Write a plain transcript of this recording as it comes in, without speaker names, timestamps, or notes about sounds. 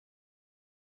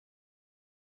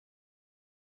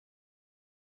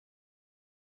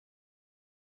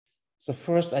So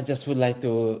first, I just would like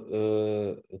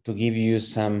to give you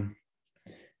some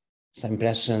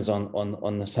impressions on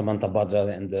Samantabhadra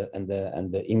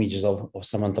and the images of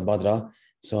Samantabhadra.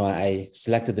 So I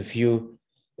selected a few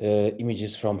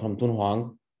images from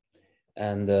Dunhuang,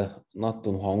 and not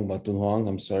Dunhuang, but Dunhuang.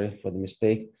 I'm sorry for the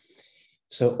mistake.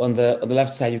 So on the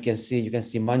left side, you can see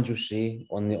Manjushri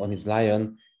on his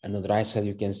lion, and on the right side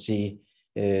you can see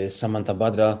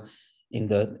Samantabhadra in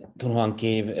the Dunhuang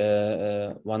cave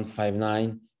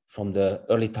 159 from the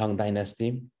early Tang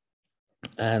dynasty.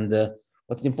 And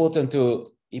what's important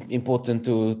to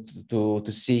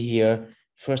see here,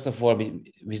 first of all,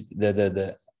 with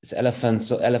the elephant.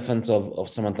 So elephants of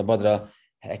Samantabhadra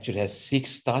actually has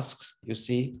 6 tusks. You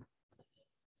see,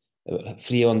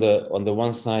 3 on the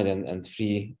one side and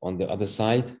 3 on the other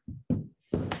side.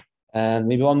 And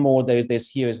maybe one more. There's a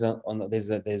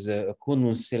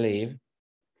Kunlun slave,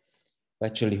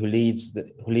 actually, who leads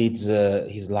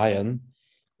his lion,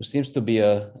 who seems to be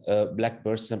a black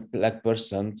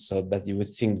person. So, but you would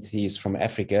think that he is from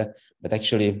Africa, but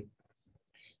actually,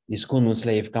 this Kunlun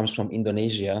slave comes from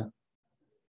Indonesia,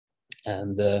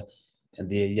 and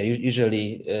they are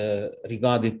usually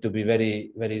regarded to be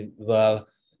very, very well,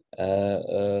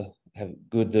 have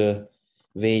good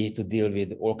way to deal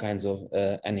with all kinds of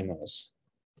animals.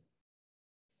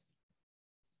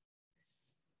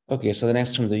 Okay, so the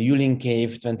next from the Yulin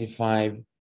Cave 25.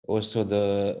 Also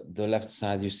the left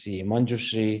side, you see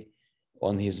Manjushri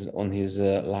on his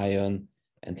lion,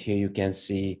 and here you can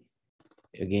see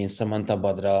again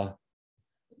Samantabhadra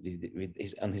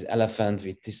on his elephant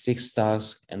with the 6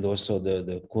 tusks, and also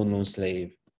the Kunlun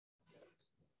slave.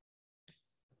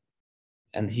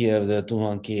 And here the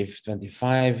Dunhuang Cave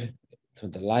 25 to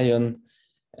the lion,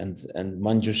 and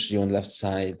Manjushri on the left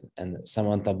side, and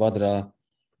Samantabhadra.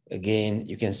 Again,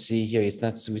 you can see here it's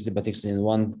not visible, but it's in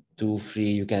 1, 2,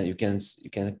 3. You can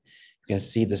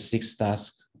see the 6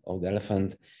 tusks of the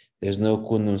elephant. There's no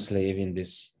Kunlun slave in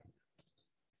this.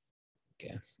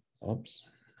 Okay. Oops.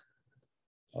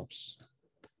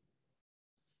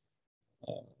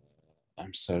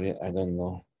 I'm sorry, I don't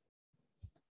know.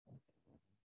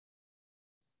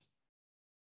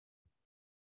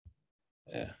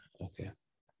 Yeah. Okay.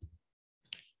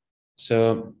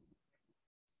 So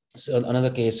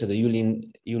another case, so the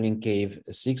Yulin Cave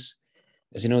 6.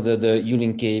 As you know, the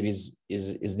Yulin Cave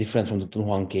is different from the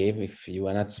Dunhuang Cave. If you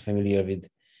are not familiar with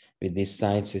these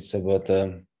sites, it's about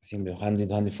I think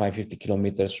 150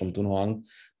 kilometers from Dunhuang,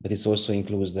 but it also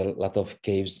includes a lot of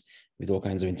caves with all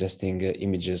kinds of interesting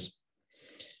images.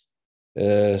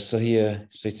 So here,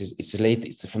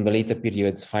 it's from the later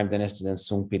periods, 5 dynasties and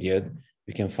Sung period.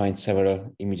 We can find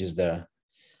several images there.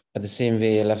 But the same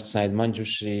way, left side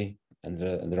Manjushri, and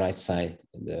the right side,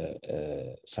 the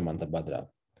Samantabhadra.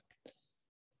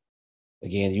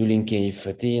 Again, Yulin Cave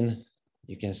 13,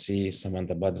 you can see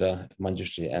Samantabhadra,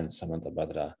 Manjushri, and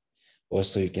Samantabhadra.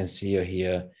 Also, you can see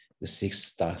here the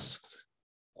 6 tusks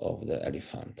of the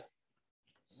elephant.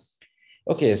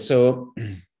 Okay, so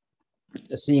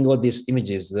seeing all these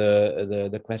images,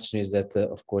 the question is that,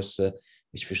 of course,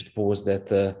 which we should pose,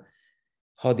 that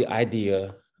how the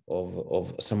idea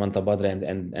of Samantabhadra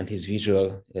and his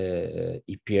visual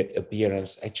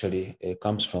appearance actually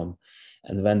comes from,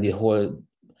 and when the whole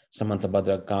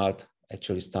Samantabhadra cult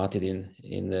actually started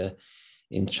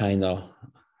in China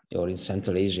or in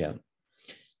Central Asia.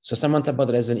 So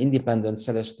Samantabhadra, as an independent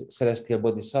celestial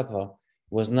bodhisattva,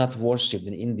 was not worshipped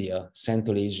in India,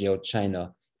 Central Asia, or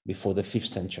China before the 5th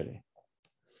century.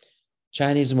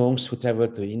 Chinese monks who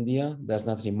traveled to India does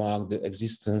not remark the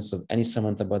existence of any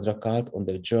Samantabhadra cult on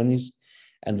their journeys,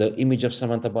 and the image of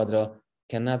Samantabhadra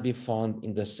cannot be found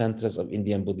in the centers of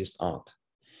Indian Buddhist art.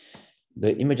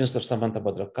 The images of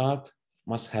Samantabhadra cult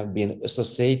must have been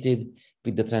associated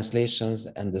with the translations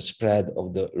and the spread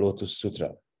of the Lotus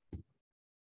Sutra.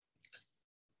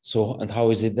 So, and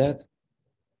how is it that?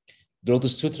 The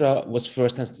Lotus Sutra was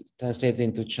first translated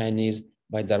into Chinese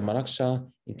by Dharmaraksha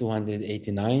in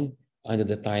 289 under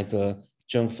the title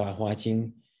Zhengfa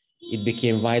Huaqing. It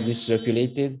became widely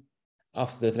circulated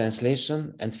after the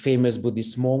translation, and famous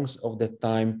Buddhist monks of that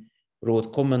time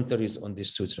wrote commentaries on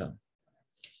this sutra.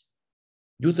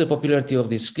 Due to the popularity of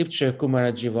this scripture,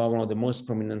 Kumarajiva, one of the most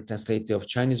prominent translators of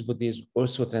Chinese Buddhism,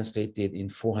 also translated in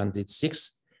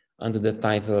 406 under the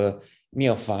title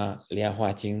Miaofa Lia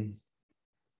Huaqing.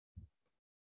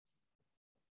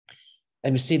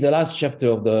 And we see the last chapter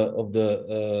of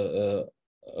the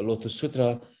Lotus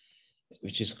Sutra,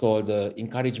 which is called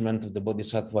Encouragement of the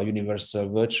Bodhisattva Universal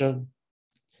Virtue,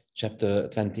 chapter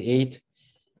 28.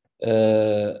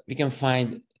 We can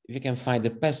find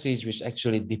the passage which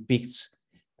actually depicts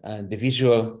the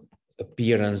visual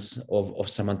appearance of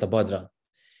Samantabhadra.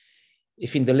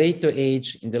 If in the later age,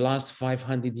 in the last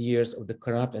 500 years of the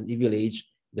corrupt and evil age,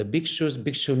 the bhikshus,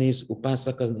 bhikshunis,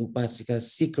 upasakas and upasikas,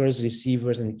 seekers,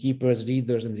 receivers and keepers,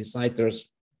 readers and reciters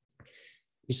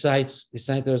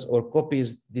or copies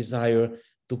desire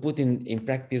to put in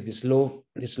practice this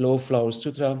low flower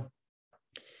sutra,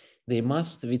 they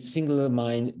must with single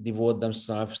mind devote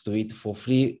themselves to it for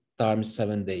 3 times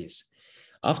 7 days.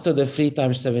 After the 3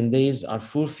 times 7 days are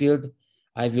fulfilled,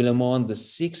 I will amount the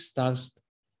 6 tusked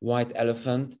white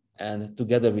elephant, and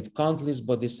together with countless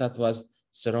bodhisattvas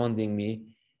surrounding me,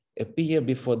 appear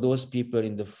before those people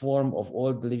in the form of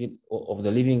all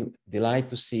the living delight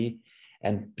to see,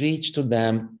 and preach to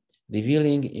them,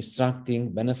 revealing, instructing,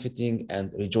 benefiting,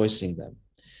 and rejoicing them.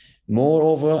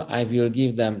 Moreover, I will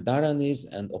give them dharanis,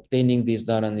 and obtaining these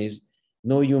dharanis,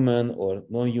 no human or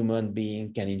non-human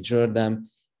being can injure them,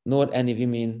 nor any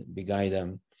women beguile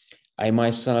them. I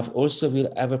myself also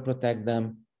will ever protect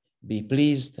them. Be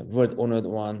pleased, word-honored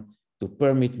one, to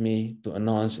permit me to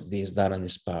announce these dharani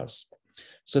spells.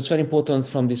 So it's very important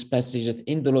from this passage that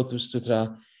in the Lotus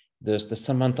Sutra, the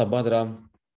Samantabhadra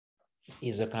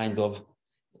is a kind of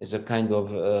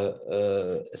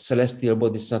celestial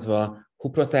bodhisattva who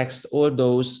protects all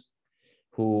those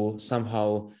who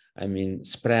somehow,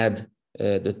 spread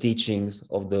the teachings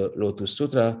of the Lotus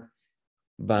Sutra.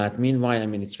 But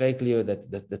meanwhile, it's very clear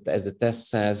that as the text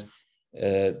says,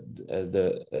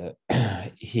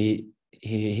 he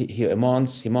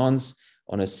mounts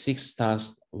on a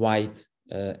 6-tusked white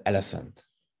elephant.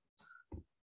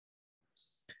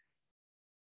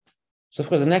 So of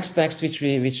course, the next text which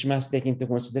we must take into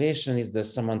consideration is the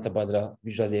Samantabhadra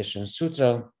Visualization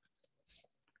Sutra,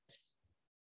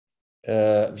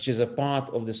 which is a part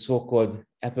of the so-called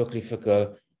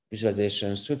apocryphal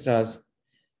Visualization Sutras.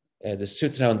 The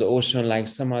Sutra on the ocean-like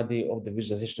samadhi of the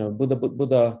visualization of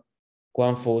Buddha,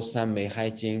 Quanfo Sammei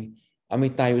Haiting,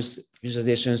 Amitayus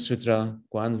Visualization Sutra,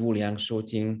 Quan Wu Liang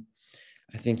Shouting.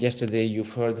 I think yesterday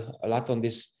you've heard a lot on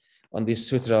this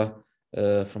sutra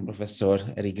from Professor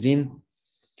Eric Green.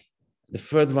 The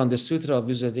third one, the Sutra of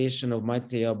Visualization of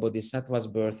Maitreya Bodhisattva's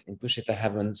birth in Tushita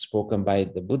heaven, spoken by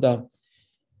the Buddha.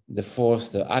 The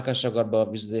fourth, the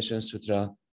Akashagarbha Visualization Sutra.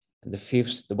 And the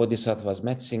fifth, the Bodhisattva's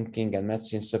Medicine King and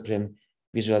Medicine Supreme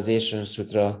Visualization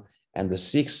Sutra. And the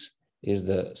sixth is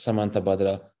the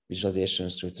Samantabhadra Visualization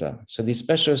Sutra. So these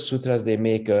special sutras, they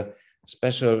make a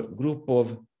special group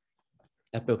of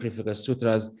apocryphal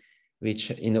sutras,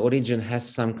 which in origin has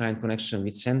some kind of connection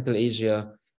with Central Asia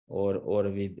or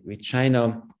with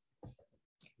China,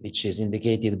 which is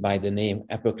indicated by the name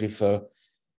apocryphal.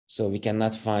 So we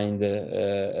cannot find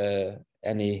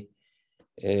any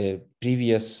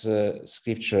previous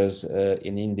scriptures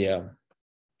in India.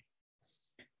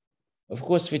 Of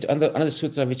course, with another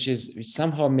sutra, which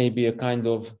somehow may be a kind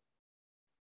of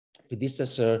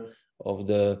predecessor of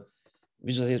the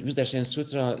Visualization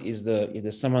Sutra, is the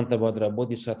Samantabhadra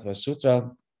Bodhisattva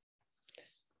Sutra.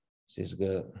 This is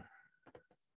the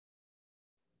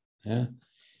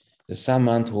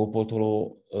Samant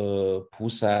Hopotolo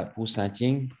Pusa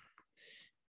Ting,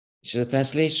 which is a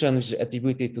translation which is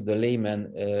attributed to the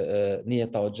layman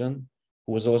Niyataojan,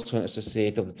 who was also an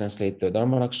associate of the translator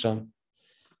Dharmaraksha.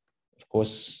 Of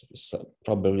course,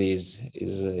 probably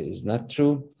is not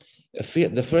true.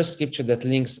 The first scripture that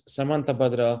links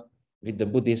Samantabhadra with the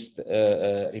Buddhist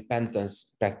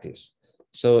repentance practice.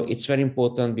 So it's very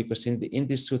important because in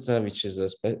this sutra, which is a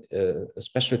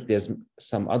specialty as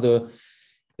some other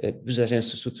visualization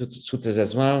sutras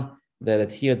as well,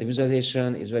 that here the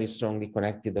visualization is very strongly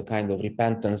connected to a kind of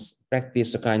repentance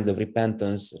practice, a kind of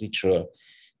repentance ritual.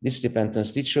 This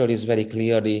repentance ritual is very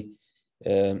clearly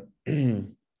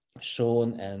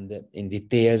shown, and in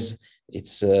details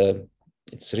it's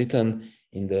written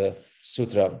in the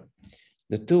sutra.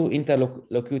 The two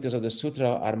interlocutors of the sutra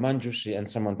are Manjushri and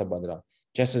Samantabhadra,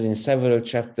 just as in several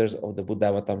chapters of the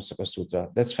Buddhavatamsaka Sutra.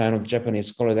 That's fine with Japanese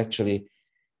scholars. Actually,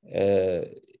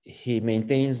 he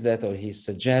maintains that, or he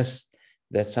suggests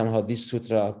that somehow this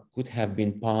sutra could have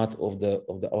been part of the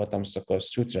Avatamsaka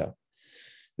Sutra,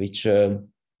 which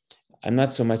I'm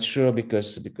not so much sure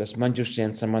because Manjushri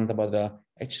and Samantabhadra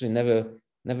actually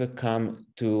never come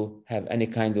to have any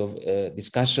kind of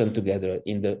discussion together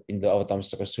in the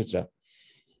Avatamsaka Sutra.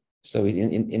 So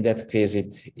in that case,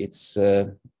 it's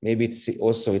maybe it's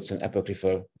an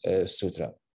apocryphal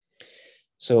sutra.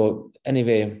 So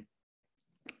anyway,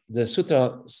 the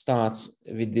sutra starts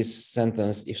with this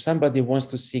sentence: if somebody wants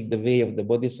to seek the way of the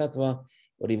Bodhisattva,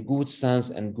 or if good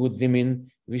sons and good women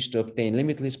wish to obtain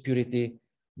limitless purity,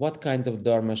 what kind of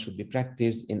dharma should be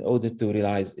practiced in order to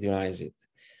realize it?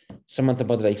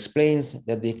 Samantabhadra explains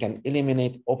that they can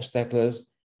eliminate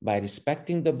obstacles by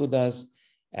respecting the Buddhas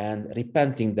and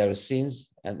repenting their sins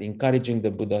and encouraging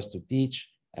the Buddhas to teach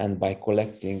and by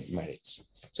collecting merits.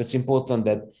 So it's important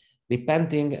that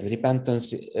repenting and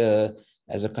repentance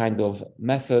as a kind of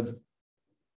method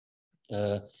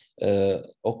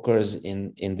occurs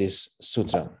in this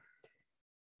sutra.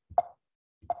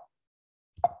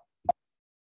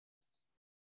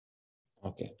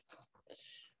 Okay.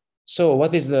 So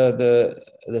what is the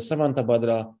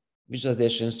Samantabhadra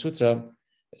Visualization Sutra?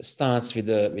 Starts with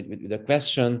the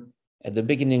question at the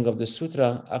beginning of the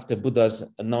sutra. After Buddha's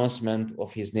announcement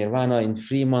of his nirvana in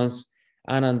 3 months,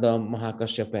 Ananda,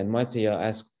 Mahakashyapa, and Maitreya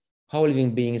asked how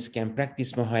living beings can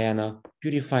practice Mahayana,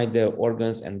 purify their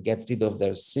organs, and get rid of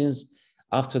their sins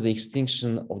after the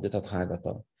extinction of the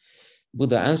Tathagata.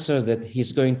 Buddha answers that he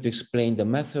is going to explain the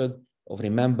method of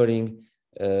remembering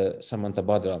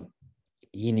Samantabhadra,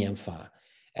 Yin and Fa,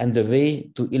 and the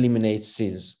way to eliminate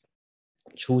sins.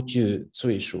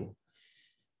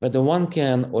 Whether one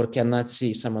can or cannot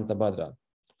see Samantabhadra.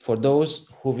 For those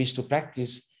who wish to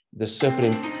practice the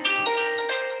supreme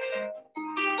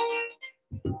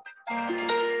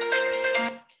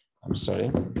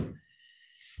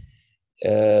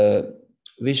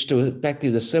wish to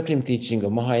practice the supreme teaching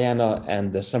of Mahayana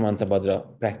and the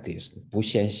Samantabhadra practice,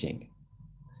 Buxianxing.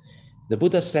 The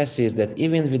Buddha stresses that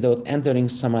even without entering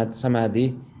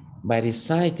Samadhi, by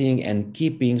reciting and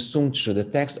keeping Sungchu, the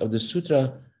text of the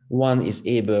sutra, one is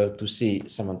able to see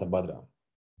Samantabhadra.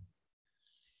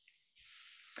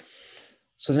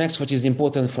 So the next, what is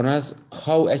important for us,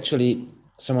 how actually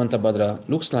Samantabhadra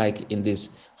looks like in this,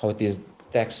 how it is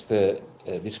text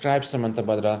describes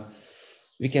Samantabhadra.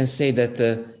 We can say that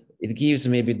it gives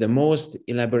maybe the most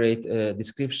elaborate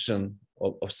description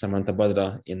of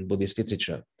Samantabhadra in Buddhist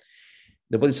literature.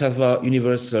 The Bodhisattva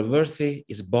universal worthy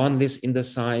is boundless in the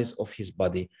size of his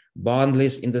body,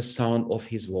 boundless in the sound of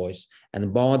his voice,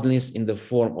 and boundless in the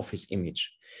form of his image.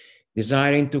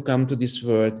 Desiring to come to this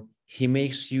world, he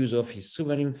makes use of his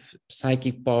sovereign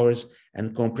psychic powers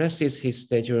and compresses his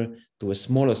stature to a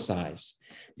smaller size.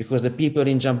 Because the people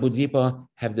in Jambudvipa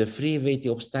have the three weighty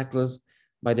obstacles,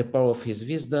 by the power of his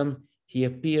wisdom, he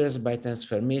appears by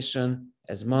transformation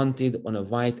as mounted on a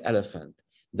white elephant.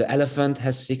 The elephant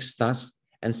has 6 tusks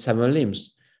and 7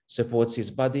 limbs, supports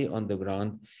his body on the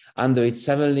ground. Under its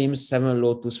 7 limbs, 7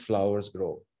 lotus flowers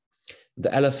grow.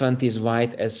 The elephant is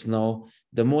white as snow,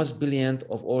 the most brilliant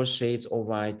of all shades of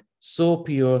white, so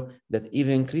pure that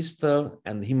even crystal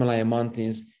and Himalaya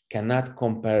mountains cannot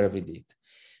compare with it.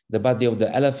 The body of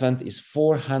the elephant is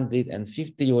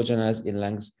 450 yojanas in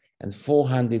length and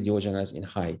 400 yojanas in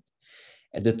height.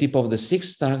 At the tip of the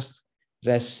 6 tusks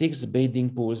rest 6 bathing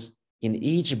pools. In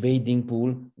each bathing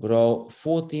pool grow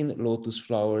 14 lotus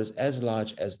flowers as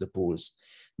large as the pools.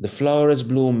 The flowers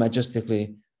bloom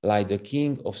majestically like the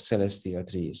king of celestial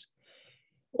trees.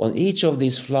 On each of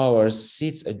these flowers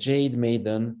sits a jade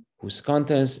maiden whose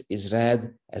countenance is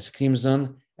red as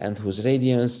crimson and whose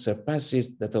radiance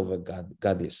surpasses that of a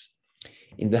goddess.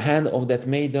 In the hand of that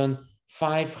maiden,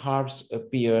 5 harps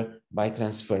appear by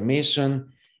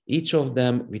transformation, each of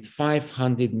them with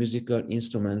 500 musical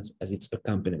instruments as its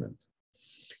accompaniment.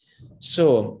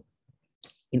 So,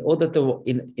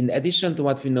 in addition to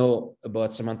what we know about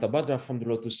Samantabhadra from the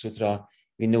Lotus Sutra,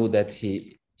 we know that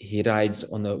he rides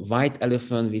on a white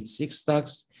elephant with 6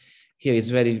 tusks. Here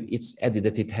it's added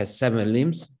that it has 7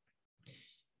 limbs,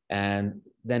 and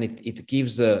then it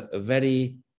gives a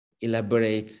very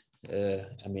elaborate,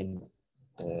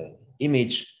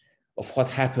 image of what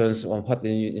happens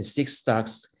in 6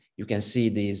 tusks. You can see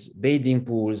these bathing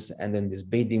pools, and then these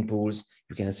bathing pools,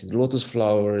 you can see the lotus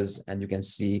flowers, and you can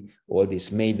see all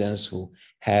these maidens who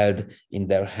held in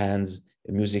their hands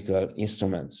musical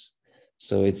instruments.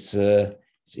 So it's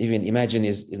even imagine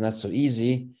is not so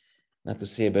easy, not to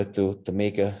say, but to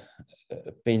make a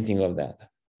painting of that.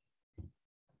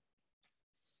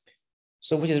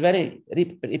 So which is very,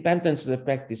 repentance as a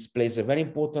practice plays a very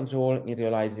important role in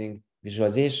realizing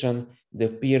visualization, the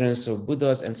appearance of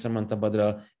Buddhas and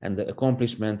Samantabhadra, and the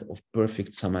accomplishment of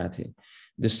perfect samadhi.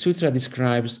 The sutra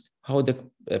describes how the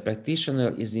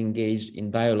practitioner is engaged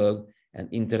in dialogue and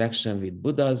interaction with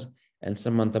Buddhas and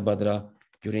Samantabhadra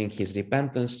during his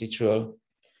repentance ritual,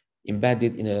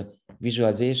 embedded in a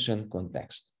visualization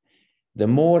context. The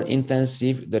more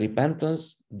intensive the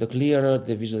repentance, the clearer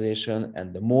the visualization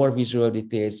and the more visual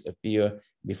details appear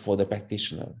before the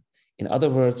practitioner. In other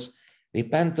words,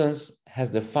 repentance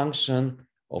has the function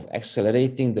of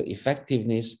accelerating the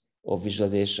effectiveness of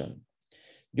visualization.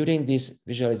 During this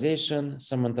visualization,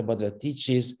 Samantabhadra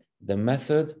teaches the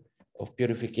method of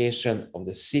purification of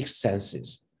the 6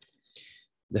 senses.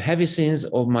 The heavy sins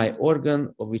of my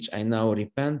organ, of which I now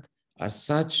repent, are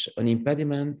such an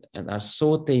impediment and are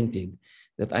so tainted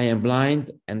that I am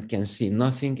blind and can see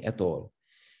nothing at all.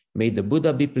 May the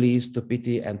Buddha be pleased to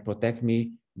pity and protect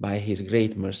me by his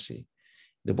great mercy.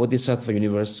 The Bodhisattva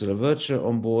universal virtue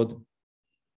on board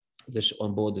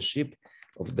the ship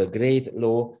of the great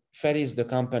law ferries the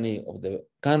company of the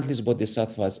countless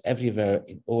bodhisattvas everywhere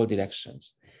in all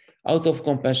directions. Out of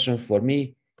compassion for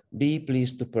me, be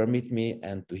pleased to permit me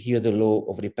and to hear the law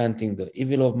of repenting the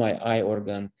evil of my eye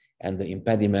organ and the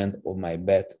impediment of my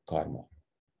bad karma.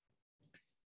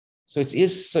 So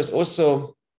it's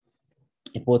also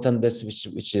important, this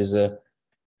which is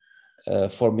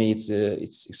for me,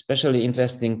 it's especially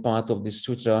interesting part of this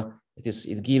sutra.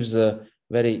 It gives a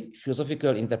very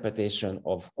philosophical interpretation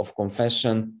of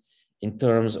confession in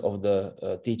terms of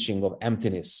the teaching of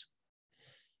emptiness.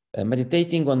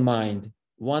 Meditating on mind,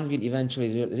 one will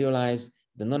eventually realize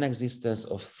the non-existence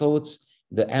of thoughts,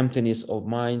 the emptiness of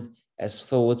mind as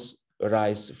thoughts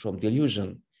arise from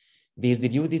delusion. These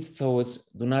deluded thoughts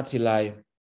do not rely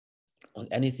on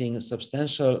anything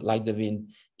substantial like the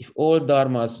wind. If all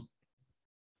dharmas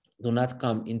do not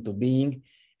come into being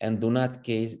and do not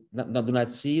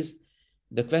cease,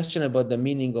 the question about the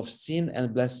meaning of sin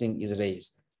and blessing is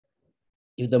raised.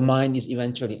 If the mind is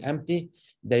eventually empty,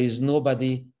 there is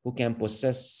nobody who can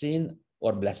possess sin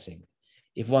or blessing.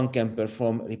 If one can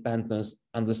perform repentance,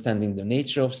 understanding the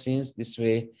nature of sins this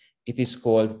way, it is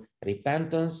called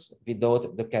repentance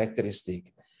without the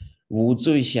characteristic Wu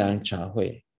Zui Xiang Cha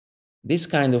Hui. This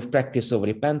kind of practice of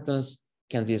repentance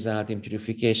can result in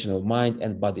purification of mind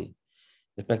and body.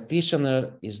 The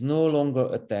practitioner is no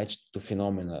longer attached to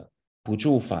phenomena, Pu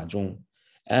Zhu Fa Zhong,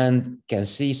 and can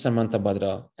see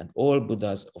Samantabhadra and all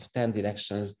Buddhas of 10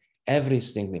 directions every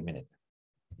single minute.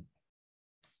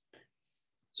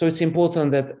 So it's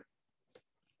important that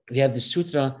we have the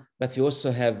sutra, but we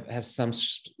also have some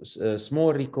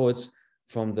small records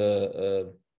from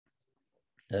the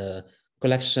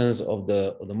collections of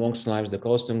the monks' lives, the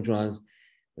Kaostung Zhuans,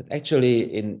 that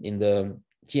actually in the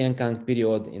Tiankang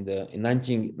period, in the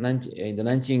Nanjing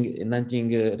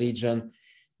region,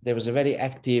 there was a very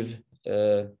active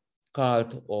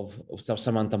cult of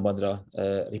Samantabhadra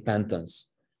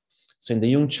repentance. So in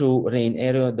the Yungchu reign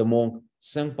era, the monk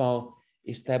Sengpao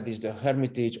established a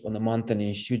hermitage on a mountain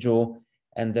in Xuzhou,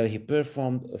 and there he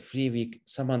performed a 3-week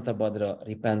Samantabhadra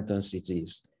repentance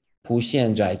retreat,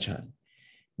 Puxian Jaichan.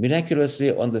 Miraculously,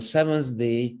 on the 7th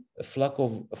day, a flock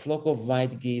of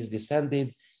white geese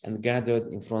descended and gathered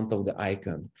in front of the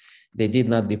icon. They did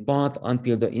not depart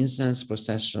until the incense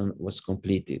procession was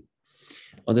completed.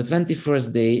 On the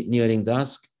 21st day, nearing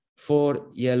dusk, 4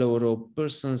 yellow-robed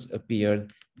persons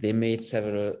appeared. They made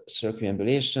several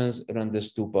circumambulations around the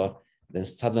stupa, then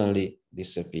suddenly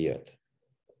disappeared.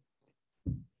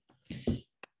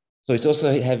 So it's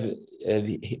also we have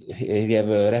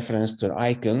a reference to an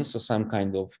icon, so some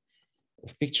kind of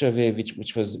picture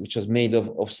which was made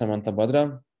of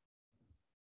Samantabhadra.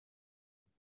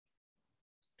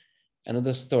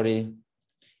 Another story: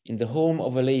 in the home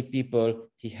of a lay people,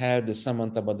 he held the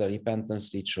Samantabhadra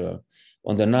repentance ritual.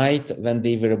 On the night when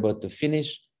they were about to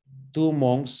finish, 2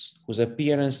 monks, whose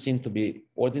appearance seemed to be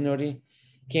ordinary,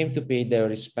 came to pay their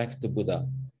respect to Buddha.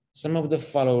 Some of the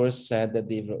followers said that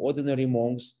they were ordinary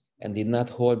monks and did not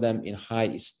hold them in high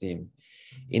esteem.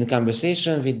 In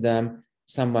conversation with them,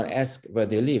 someone asked where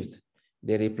they lived.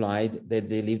 They replied that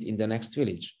they lived in the next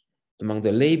village. Among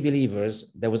the lay believers,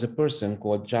 there was a person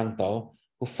called Zhang Tao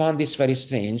who found this very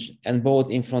strange and bowed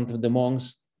in front of the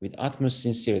monks with utmost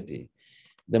sincerity.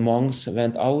 The monks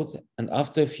went out, and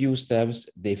after a few steps,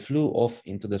 they flew off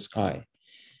into the sky.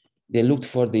 They looked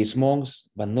for these monks,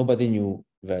 but nobody knew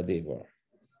where they were.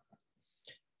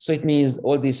 So it means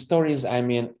all these stories, I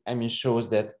mean, shows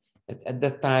that at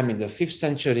that time in the 5th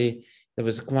century, there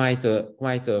was quite a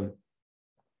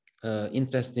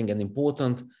interesting and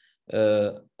important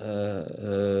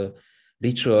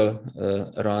ritual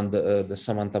around the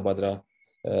Samantabhadra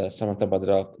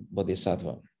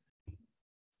Bodhisattva.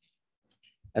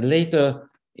 And later,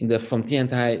 from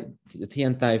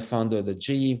Tiantai founder, the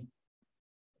Ji,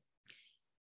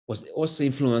 was also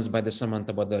influenced by the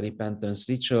Samantabhadra repentance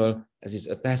ritual, as is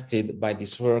attested by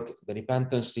this work, the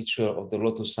repentance ritual of the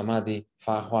Lotus Samadhi,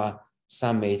 Fa Hua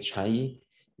Sammei Chai,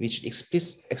 which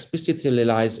explicitly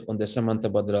relies on the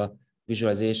Samantabhadra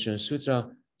Visualization Sutra,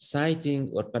 citing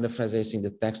or paraphrasing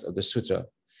the text of the sutra.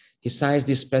 He cites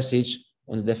this passage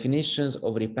on the definitions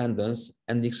of repentance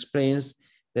and explains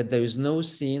that there is no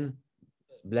sin,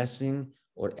 blessing,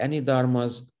 or any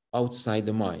dharmas outside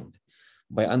the mind.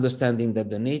 By understanding that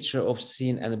the nature of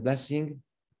sin and blessing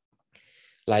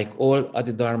Like all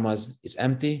other dharmas is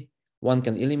empty, one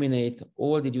can eliminate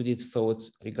all the deluded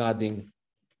thoughts regarding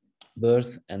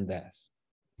birth and death.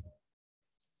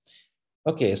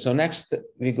 Okay, so next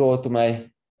we go to my,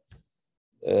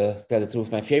 tell the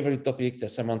truth, my favorite topic, the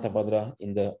Samantabhadra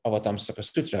in the Avatamsaka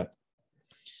Sutra.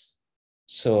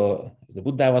 So the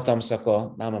Buddha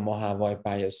Avatamsaka, Nama Maha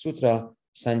Vaipaya Sutra,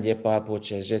 Sanje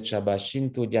Papoche Jechaba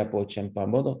Shintu Diapo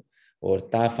Chempamodo, or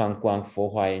Tafang Kwang Fo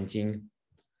Huayen Ting.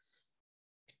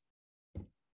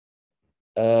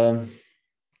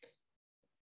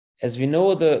 As we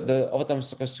know, the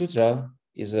Avatamsaka Sutra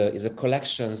is a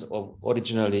collection of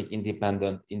originally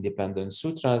independent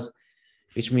sutras,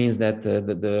 which means that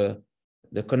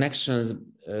the connections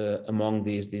among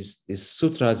these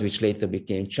sutras, which later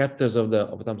became chapters of the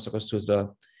Avatamsaka Sutra,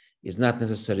 is not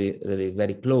necessarily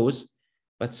very close,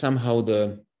 but somehow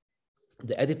the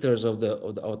editors of the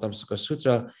Avatamsaka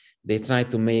Sutra, they try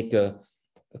to make a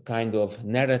kind of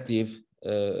narrative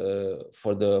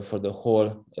for the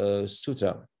whole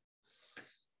sutra.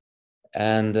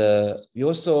 And we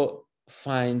also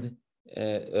find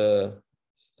in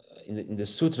the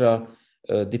sutra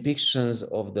depictions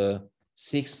of the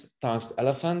six-tusked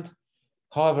elephant.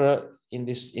 However, in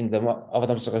the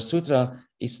Avatamsaka Sutra,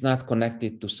 it's not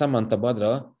connected to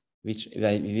Samantabhadra, which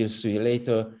we will see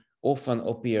later often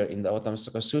appear in the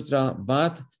Avatamsaka Sutra,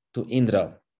 but to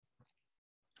Indra,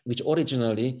 which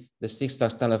originally, the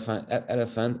six-tusked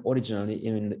elephant originally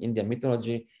in the Indian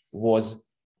mythology was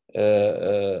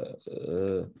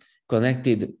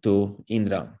connected to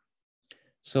Indra.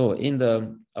 So in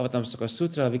the Avatamsaka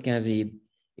Sutra, we can read,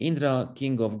 Indra,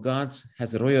 king of gods,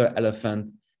 has a royal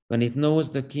elephant. When it knows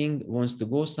the king wants to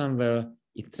go somewhere,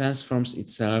 it transforms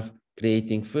itself,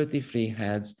 creating 33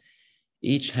 heads,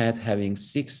 each head having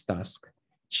 6 tusks,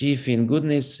 chief in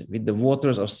goodness, with the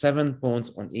waters of 7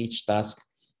 ponds on each tusk,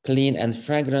 clean and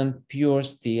fragrant, pure,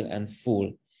 still, and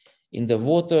full. In the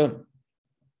water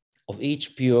of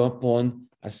each pure pond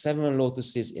are 7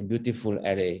 lotuses in beautiful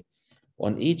array.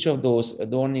 On each of those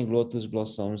adorning lotus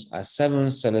blossoms are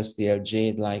 7 celestial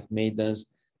jade-like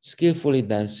maidens, skillfully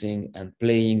dancing and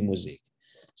playing music.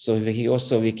 So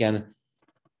we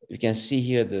can see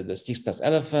here the six-tusked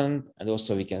elephant, and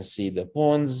also we can see the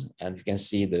ponds, and we can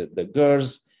see the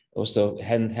girls also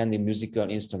handling musical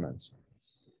instruments.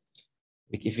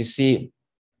 If you see,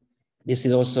 this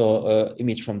is also an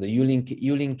image from the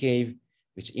Yulin cave,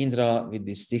 which Indra with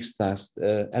the six-tusked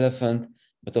elephant,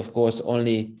 but of course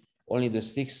only the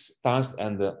 6 tusks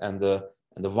and the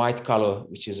white color,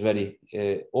 which is very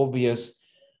obvious.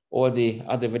 All the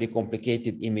other very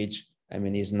complicated image, I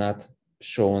mean, is not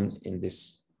shown in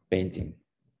this painting.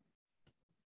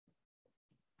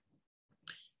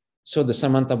 So the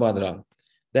Samantabhadra.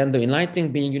 Then the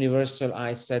enlightened being universal,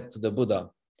 I said to the Buddha,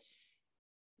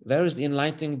 where is the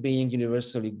enlightened being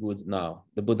universally good now?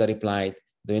 The Buddha replied,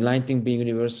 the enlightened being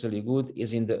universally good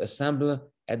is in the assembly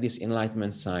at this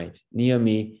enlightenment site. Near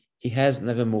me, he has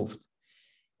never moved.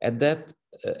 At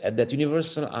that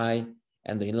universal I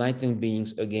and the enlightened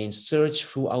beings again searched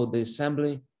throughout the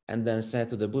assembly and then said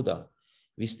to the Buddha,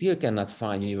 we still cannot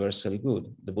find universally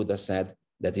good. The Buddha said,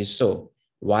 that is so.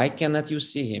 Why cannot you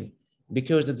see him?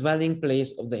 Because the dwelling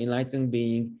place of the enlightened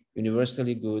being,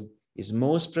 universally good, is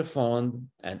most profound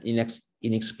and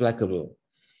inexplicable.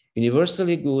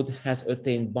 Universally good has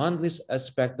attained boundless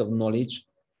aspect of knowledge,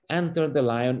 entered the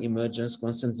lion emergence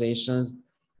concentrations,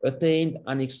 attained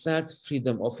unexcelled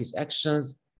freedom of his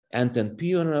actions, entered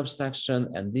pure abstraction,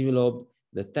 and developed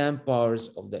the 10 powers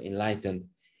of the enlightened.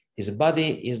 His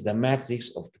body is the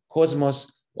matrix of the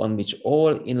cosmos on which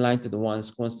all enlightened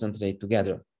ones concentrate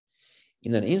together.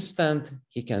 In an instant,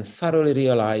 he can thoroughly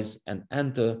realize and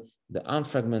enter the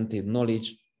unfragmented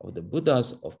knowledge of the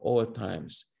Buddhas of all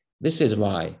times. This is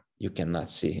why you cannot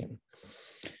see him.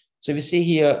 So we see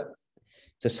here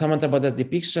the Samantabhadra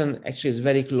depiction actually is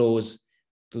very close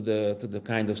to the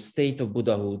kind of state of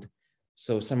Buddhahood.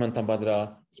 So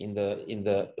Samantabhadra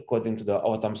according to the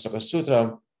Avatamsaka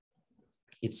Sutra,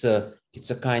 it's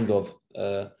a kind of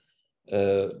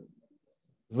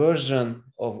version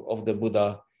of the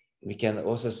Buddha. We can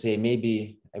also say,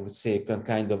 maybe I would say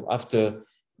kind of after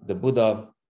the Buddha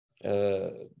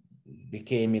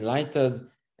became enlightened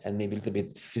and maybe a little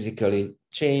bit physically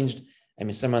changed. I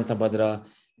mean, Samantabhadra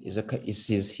is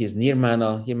his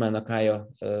Nirmanakaya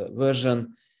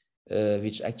version,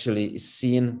 which actually is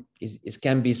seen,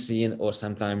 can be seen, or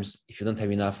sometimes if you don't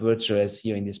have enough virtue, as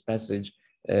here in this passage,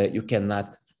 you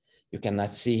cannot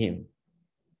see him.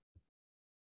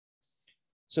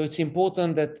 So it's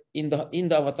important that in the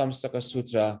Avatamsaka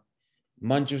Sutra,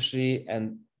 Manjushri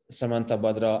and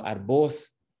Samantabhadra are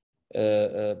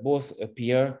both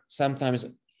appear. Sometimes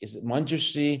is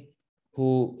Manjushri,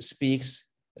 who speaks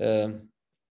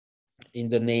in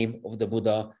the name of the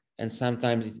Buddha, and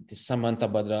sometimes it is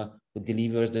Samantabhadra who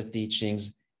delivers the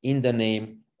teachings in the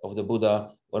name of the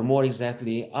Buddha, or more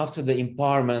exactly, after the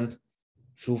empowerment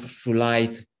through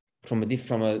light from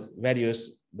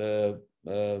various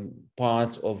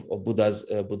parts of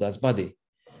Buddha's body.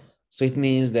 So it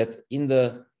means that in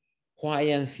the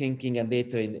Hawaiian thinking and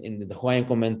later in the Hawaiian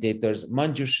commentators,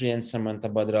 Manjushri and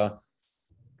Samantabhadra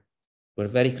were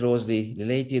very closely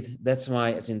related. That's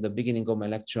why, as in the beginning of my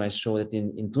lecture, I showed that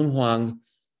in Dunhuang,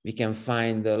 we can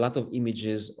find a lot of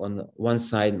images on one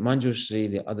side Manjushri,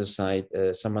 the other side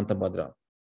Samantabhadra,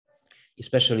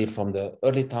 especially from the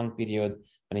early Tang period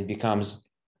when it becomes,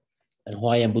 and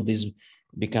Hawaiian Buddhism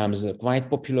becomes quite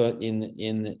popular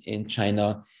in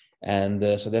China. And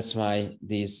so that's why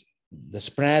the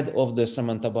spread of the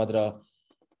Samantabhadra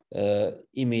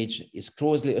image is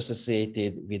closely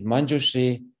associated with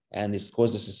Manjushri and is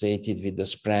closely associated with the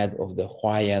spread of the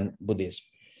Hawaiian Buddhism.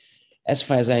 As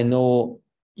far as I know,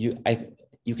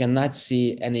 you cannot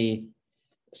see any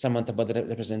Samantabhadra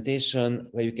representation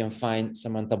where you can find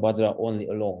Samantabhadra only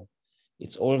alone.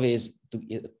 It's always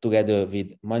together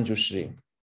with Manjushri.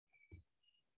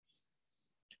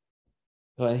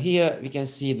 So here we can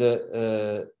see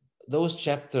those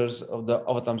chapters of the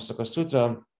Avatamsaka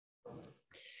Sutra,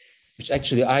 which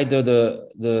actually either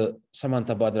the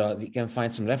Samantabhadra, we can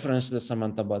find some reference to the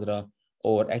Samantabhadra,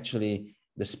 or actually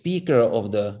the speaker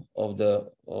of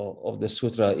the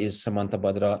sutra is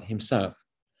Samantabhadra himself.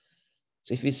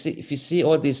 So if we see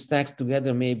all these texts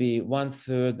together, maybe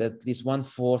 1/3, at least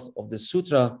 1/4 of the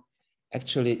sutra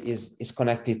actually is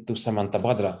connected to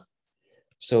Samantabhadra.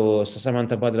 So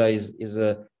Samantabhadra is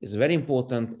a very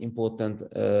important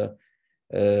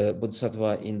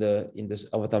bodhisattva in the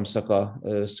Avatamsaka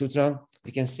Sutra.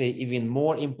 We can say even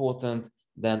more important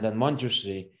than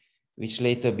Manjushri, which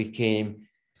later became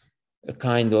a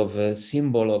kind of a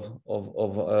symbol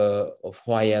of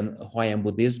Hawaiian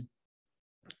Buddhism,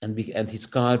 and his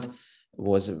cult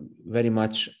was very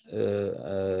much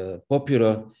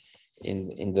popular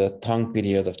in the Tang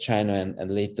period of China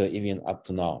and later even up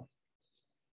to now.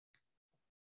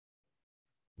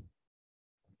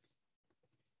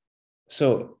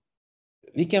 So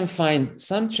we can find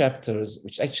some chapters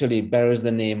which actually bears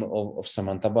the name of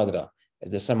Samantabhadra, as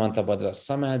the Samantabhadra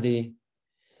Samadhi.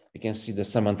 We can see the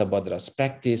Samantabhadra's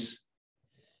practice,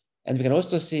 and we can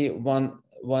also see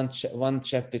one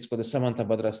chapter. It's called the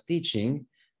Samantabhadra's teaching,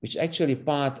 which is actually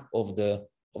part of the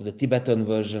Tibetan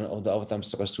version of the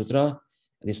Avatamsaka Sutra,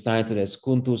 and it's titled as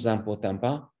Kuntu Zampo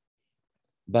Tempa,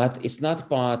 but it's not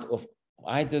part of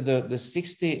either the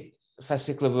 60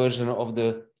 fascicular version of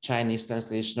the Chinese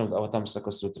translation of the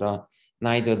Avatamsaka Sutra,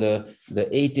 neither the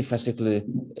 80 fascicular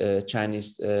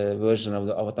Chinese version of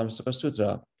the Avatamsaka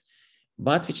Sutra.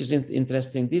 But which is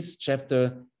interesting, this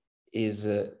chapter is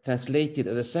translated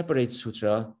as a separate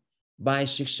sutra by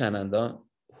Shikshananda,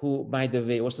 who, by the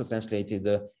way, also translated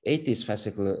the 80th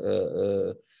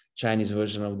fascicular Chinese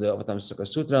version of the Avatamsaka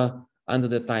Sutra under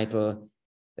the title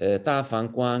Ta Fan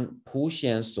Guang Pu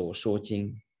Xian So Shou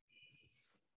Jing.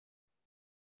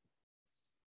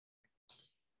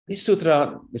 This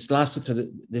sutra, this last sutra,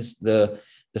 the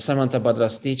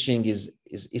Samantabhadra's teaching is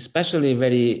especially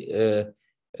very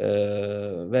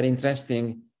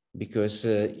interesting because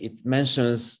it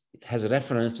has a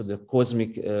reference to the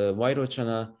cosmic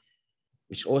Vairochana,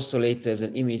 which also later as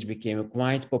an image became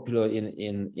quite popular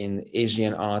in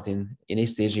Asian art, in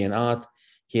East Asian art.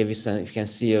 Here we can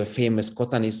see a famous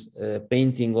Khotanist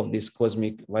painting of this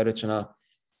cosmic Vairochana.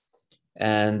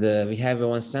 And we have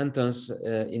one sentence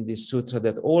in this sutra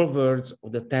that all words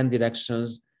of the 10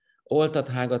 directions, all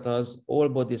Tathagatas, all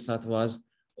Bodhisattvas,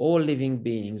 all living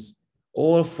beings,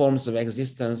 all forms of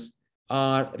existence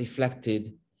are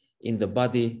reflected in the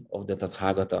body of the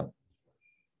Tathagata.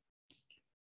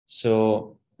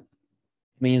 So it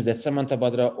means that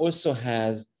Samantabhadra also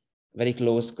has very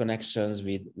close connections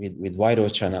with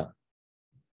Vairochana.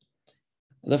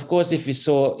 And of course, if we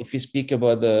speak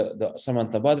about the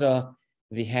Samantabhadra,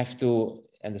 we have to,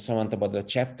 and the Samantabhadra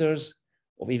chapters,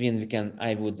 or even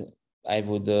I would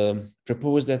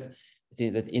propose that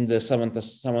in the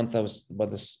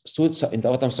Samantabhadra Sutra, in the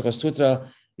Avatamsaka Sutra,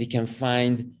 we can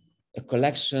find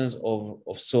collections of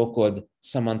so-called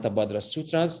Samantabhadra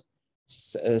sutras,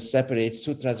 separate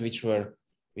sutras where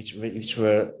we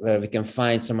can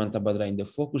find Samantabhadra in the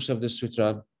focus of the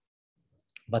sutra,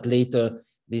 but later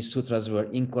these sutras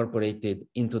were incorporated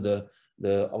into the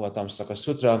Avatamsaka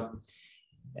Sutra.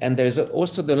 And there's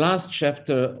also the last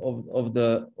chapter of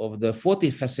the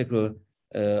 40th fascicle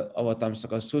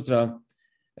Avatamsaka Sutra,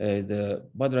 the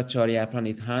Bhadracharya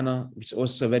Pranidhana, which is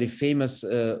also a very famous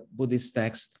Buddhist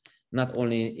text, not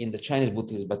only in the Chinese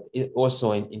Buddhism, but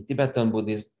also in Tibetan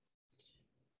Buddhism.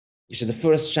 The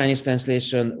first Chinese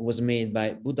translation was made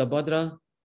by Buddhabhadra.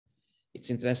 It's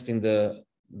interesting, the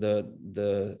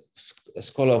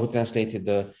scholar who translated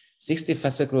the 60th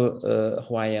fascicle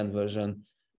Hawaiian version,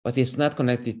 but it's not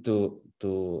connected to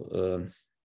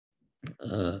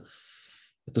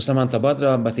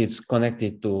Samantabhadra, but it's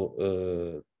connected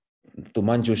to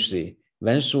Manjushri,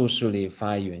 Wenshu Shuli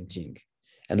Fai Yuan Jing.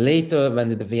 And later, when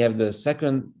we have the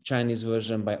second Chinese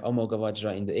version by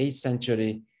Amoghavajra in the 8th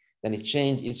century, then it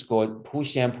changed, it's called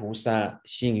Puxian Pusa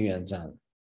Xing Yuan Zan.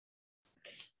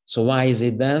 So why is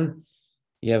it then?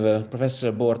 You have a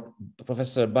Professor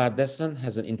Bart Dessen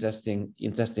has an interesting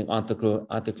article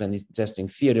and interesting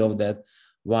theory of that,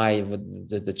 why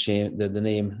the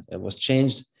name was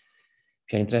changed.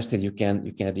 If you're interested, you can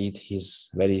read his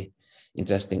very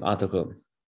interesting article.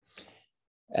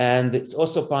 And it's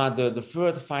also part of the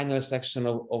third final section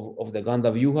of the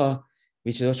Ganda Vyuha,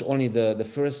 which is only the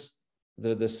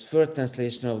third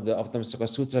translation of the Avatamsaka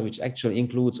Sutra, which actually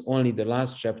includes only the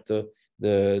last chapter,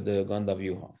 the Ganda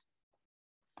Vyuha.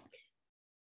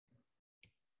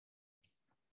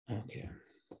 Okay.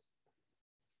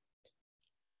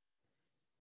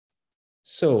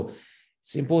 So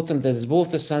it's important that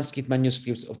both the Sanskrit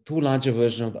manuscripts of two larger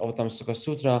versions of the Avatamsaka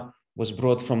Sutra was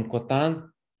brought from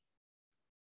Khotan.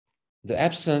 The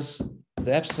absence of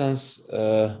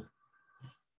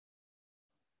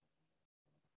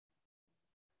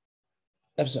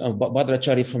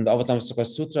Bhadrachari from the Avatamsaka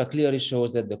Sutra clearly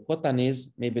shows that the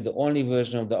Khotanese, maybe the only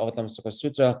version of the Avatamsaka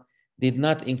Sutra, did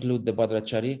not include the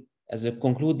Bhadrachari as a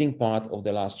concluding part of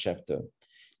the last chapter.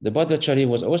 The Bhadrachari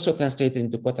was also translated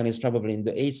into Khotanese probably in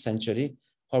the 8th century.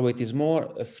 However, it is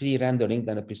more a free rendering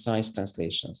than a precise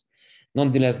translation.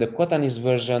 Nonetheless, the Khotanese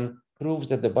version proves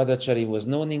that the Bhadrachari was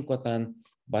known in Khotan,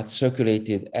 but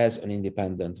circulated as an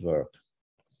independent work.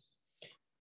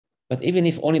 But even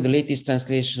if only the latest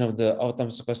translation of the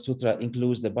Avatamsaka Sutra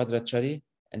includes the Bhadrachari,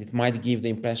 and it might give the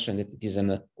impression that it is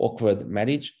an awkward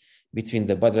marriage between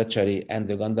the Bhadrachari and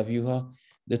the Ganda Vyuha,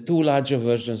 the two larger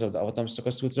versions of the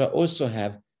Avatamsaka Sutra also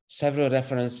have several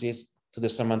references to the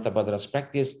Samantabhadra's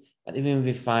practice, and even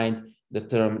we find the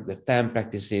term, the 10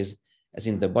 practices, as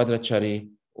in the Bhadrachari,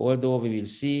 although we will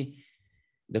see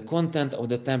the content of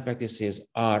the 10 practices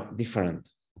are different.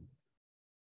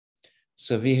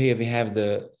 So here we have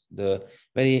the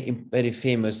very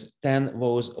famous 10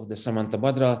 vows of the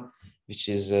Samantabhadra, which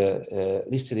is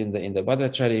listed in the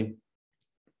Bhadrachari.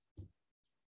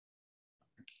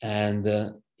 And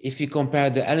if we compare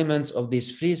the elements of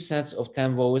these three sets of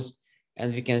 10 vows,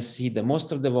 and we can see that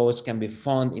most of the vows can be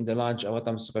found in the large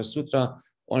Avatamsaka Sutra,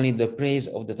 only the praise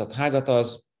of the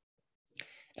Tathagatas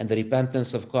and the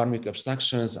repentance of karmic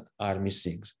obstructions are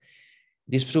missing.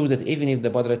 This proves that even if the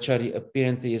Bhadrachari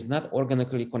apparently is not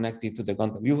organically connected to the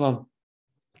Ganda Vyuha,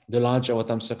 the large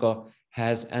Avatamsaka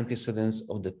has antecedents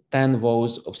of the 10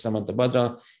 vows of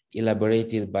Samantabhadra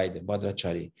elaborated by the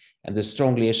Bhadrachari, and the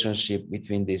strong relationship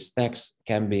between these texts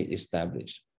can be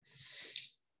established.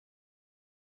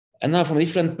 And now from a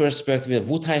different perspective,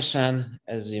 Wudhaishan,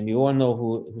 as you all know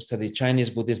who study Chinese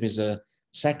Buddhism, is a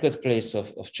sacred place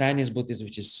of Chinese Buddhism,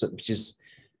 which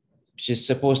is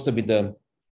supposed to be the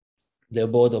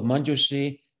abode of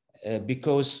Manjushri,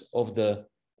 because of the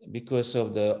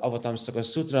Avatamsaka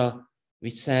Sutra,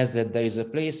 which says that there is a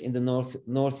place in the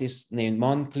northeast named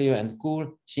Mount Clear and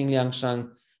Cool, Xingliangshan,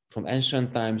 from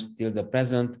ancient times till the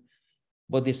present.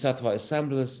 Bodhisattva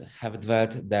assemblies have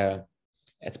dwelt there.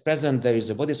 At present, there is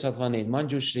a Bodhisattva named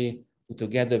Manjushri, who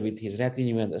together with his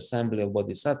retinue and assembly of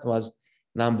Bodhisattvas,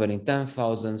 numbering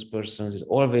 10,000 persons, is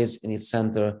always in its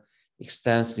center,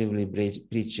 extensively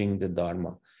preaching the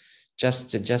Dharma.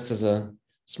 Just as a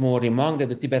small remark, that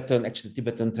the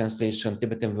Tibetan translation,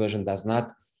 Tibetan version does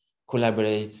not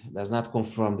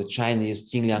confirm the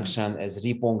Chinese Xingliangshan as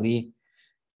Ripongri,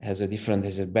 has a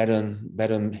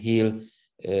barren hill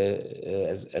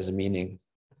as a meaning.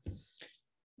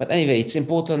 But anyway, it's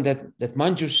important that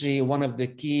Manjushri, one of the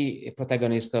key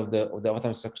protagonists of the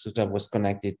Avatamsaka Sutra, was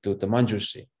connected to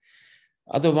Manjushri.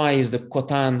 Otherwise, the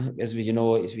Khotan, as we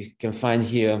can find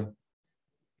here,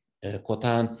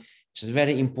 Khotan, which is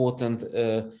very important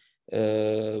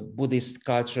Buddhist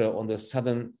culture on the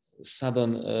southern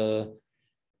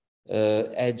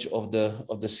edge of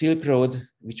the Silk Road,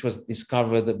 which was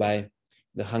discovered by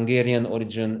the Hungarian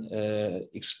origin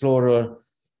explorer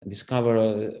and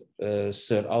discoverer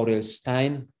Sir Aurel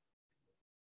Stein.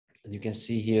 And you can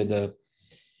see here the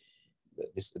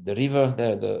river,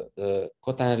 the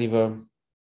Khotan River.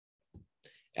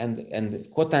 and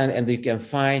Khotan, and you can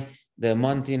find the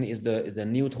mountain is the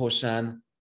Nude Hoshan,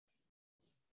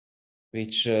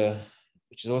 which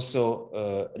is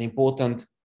also an important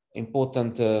in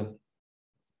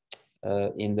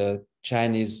the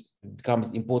Chinese, becomes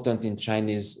important in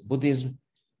Chinese Buddhism,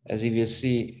 as you will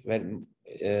see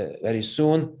very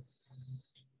soon,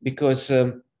 because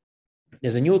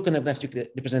there's a new iconographic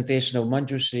representation of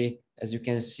Manjushri, as you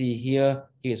can see here.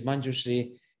 Here is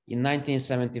Manjushri. In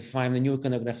 1975, the new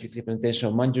iconographic representation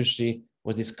of Manjushri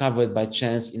was discovered by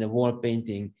chance in a wall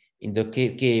painting in the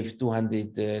cave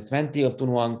 220 of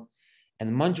Dunhuang.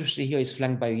 And Manjushri here is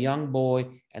flanked by a young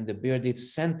boy and the bearded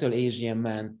Central Asian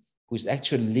man who is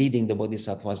actually leading the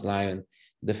Bodhisattva's lion,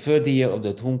 the third year of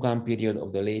the Tungkang period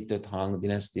of the later Tang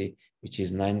dynasty, which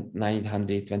is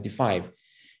 925.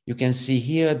 You can see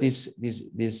here this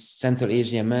Central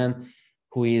Asian man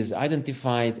who is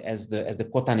identified as the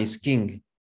Khotanese king.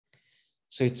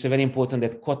 So it's very important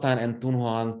that Khotan and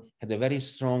Dunhuang had a very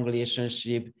strong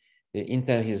relationship in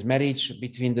his marriage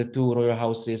between the two royal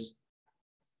houses,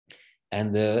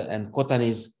 and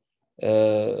Khotanese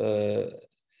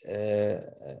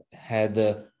had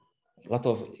a lot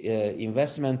of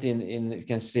investment in you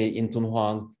can say in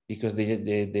Dunhuang, because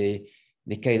they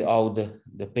carried out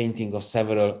the painting of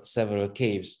several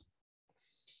caves.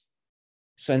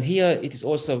 So, and here it is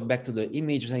also back to the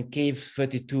image in cave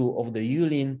 32 of the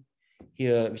Yulin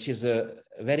here, which is a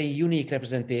very unique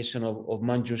representation of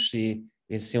Manjushri.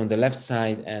 You see on the left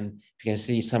side, and you can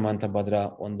see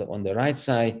Samantabhadra on the right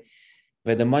side,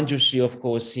 where the Manjushri, of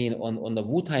course, seen on the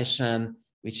Wutai Shan,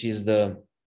 which is the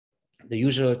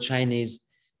usual Chinese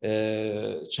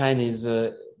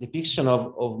depiction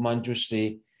of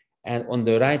Manjushri. And on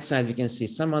the right side, we can see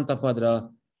Samantabhadra,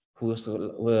 who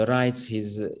rides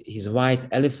his white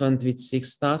elephant with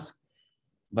 6 tusks.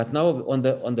 But now on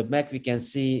the back, we can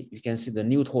see the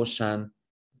Nude Hoshan,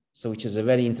 so which is a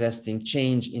very interesting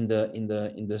change in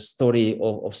the story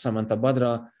of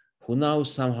Samantabhadra, who now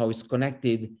somehow is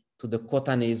connected to the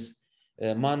Khotanese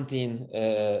mountain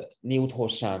Nude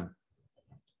Hoshan.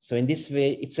 So in this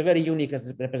way, it's a very unique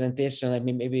representation. I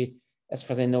mean, maybe as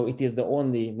far as I know, it is the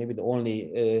only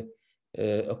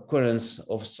occurrence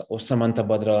of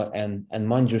Samantabhadra and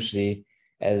Manjushri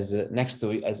as next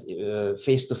to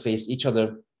face to face each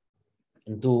other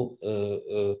in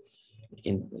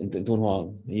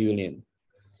Dunhuang Yulin.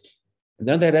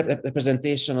 Another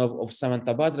representation of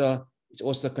Samantabhadra is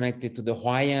also connected to the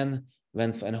Huayan,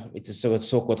 when it's a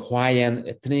so-called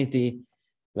Huayan Trinity.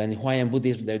 When in Huayan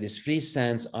Buddhism, there these 3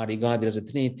 saints are regarded as a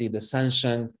Trinity, the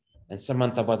Sansheng and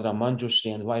Samantabhadra,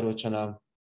 Manjushri, and Vairochana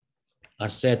are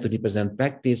said to represent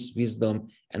practice, wisdom,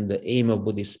 and the aim of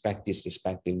Buddhist practice,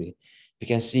 respectively. You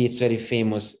can see it's very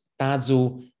famous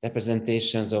Tazu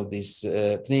representations of this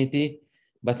Trinity.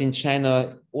 But in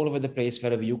China, all over the place,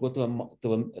 wherever you go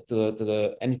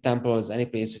to any temples, any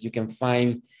place, you can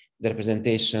find the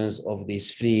representations of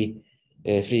these 3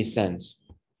 saints.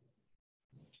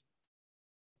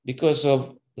 Because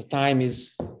of the time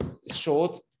is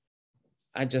short,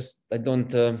 I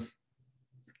don't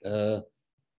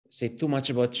say too much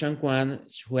about Chen Quan,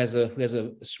 who has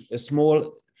a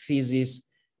small thesis.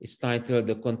 It's titled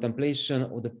 "The Contemplation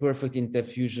of the Perfect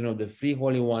Interfusion of the 3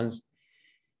 Holy Ones,"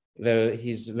 where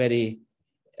he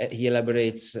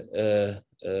elaborates the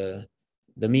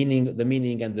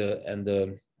meaning and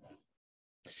the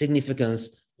significance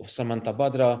of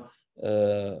Samantabhadra,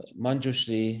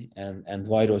 Manjushri, and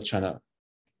Vairochana.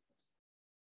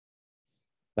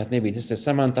 But maybe this is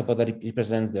Samantabhadra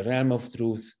represents the realm of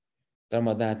truth,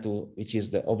 Dharmadhatu, which is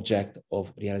the object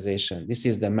of realization. This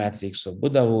is the matrix of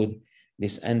Buddhahood,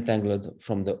 disentangled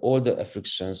from all the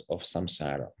afflictions of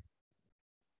samsara.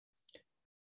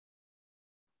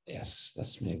 Yes,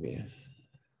 that's maybe.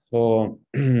 So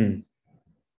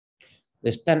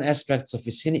there's 10 aspects of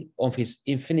his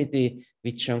infinity,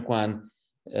 which Chen Quan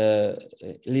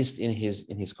lists in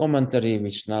his commentary,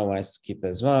 which now I skip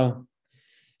as well.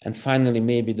 And finally,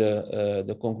 maybe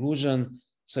the conclusion.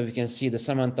 So we can see the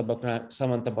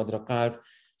Samantabhadra cult.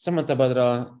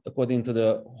 Samantabhadra, according to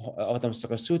the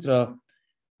Avatamsaka Sutra,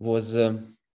 was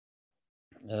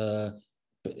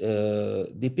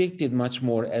depicted much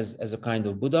more as a kind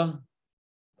of Buddha,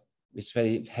 which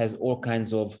has all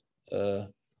kinds of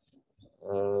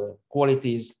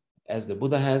qualities as the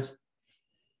Buddha has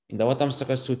in the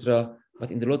Avatamsaka Sutra. But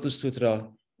in the Lotus Sutra,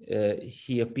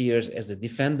 he appears as the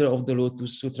defender of the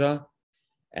Lotus Sutra,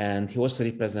 and he also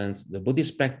represents the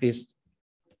Buddhist practice.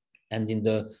 And in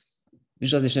the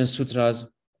Visualization Sutras,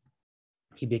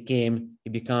 he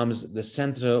becomes the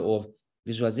center of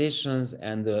visualizations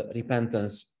and the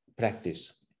repentance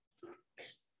practice.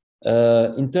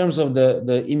 In terms of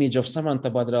the image of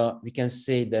Samantabhadra, we can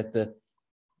say that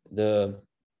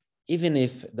even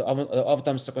if the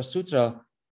Avatamsaka Sutra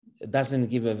doesn't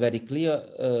give a very clear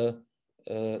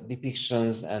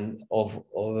depictions and of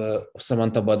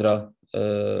Samantabhadra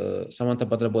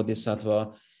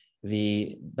Bodhisattva,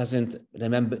 doesn't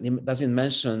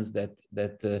mention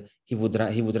that he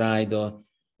would ride a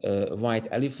white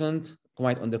elephant.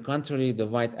 Quite on the contrary, the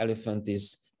white elephant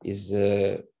is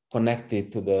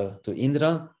connected to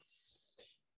Indra.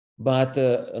 But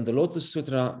the Lotus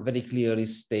Sutra very clearly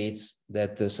states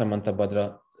that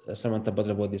Samantabhadra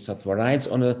Bodhisattva rides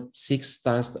on a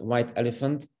 6-tusked white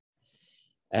elephant,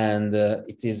 and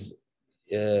it is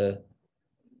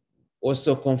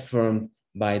also confirmed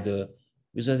by the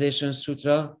Visualization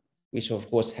Sutra, which of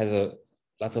course has a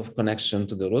lot of connection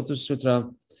to the Lotus Sutra.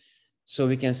 So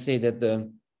we can say that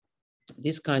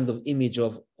this kind of image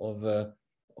of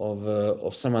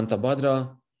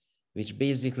Samantabhadra, which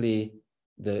basically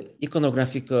the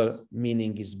iconographical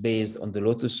meaning is based on the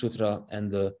Lotus Sutra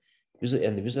and the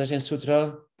Visualization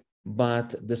Sutra,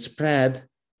 but the spread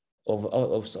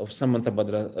of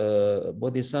Samantabhadra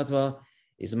Bodhisattva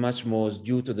is much more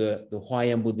due to the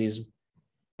Hawaiian Buddhism,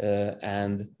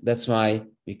 and that's why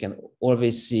we can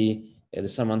always see the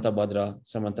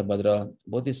Samantabhadra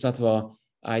Bodhisattva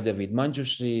either with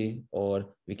Manjushri,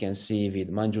 or we can see with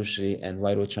Manjushri and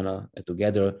Vairochana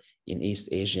together in East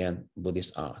Asian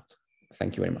Buddhist art.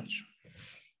 Thank you very much.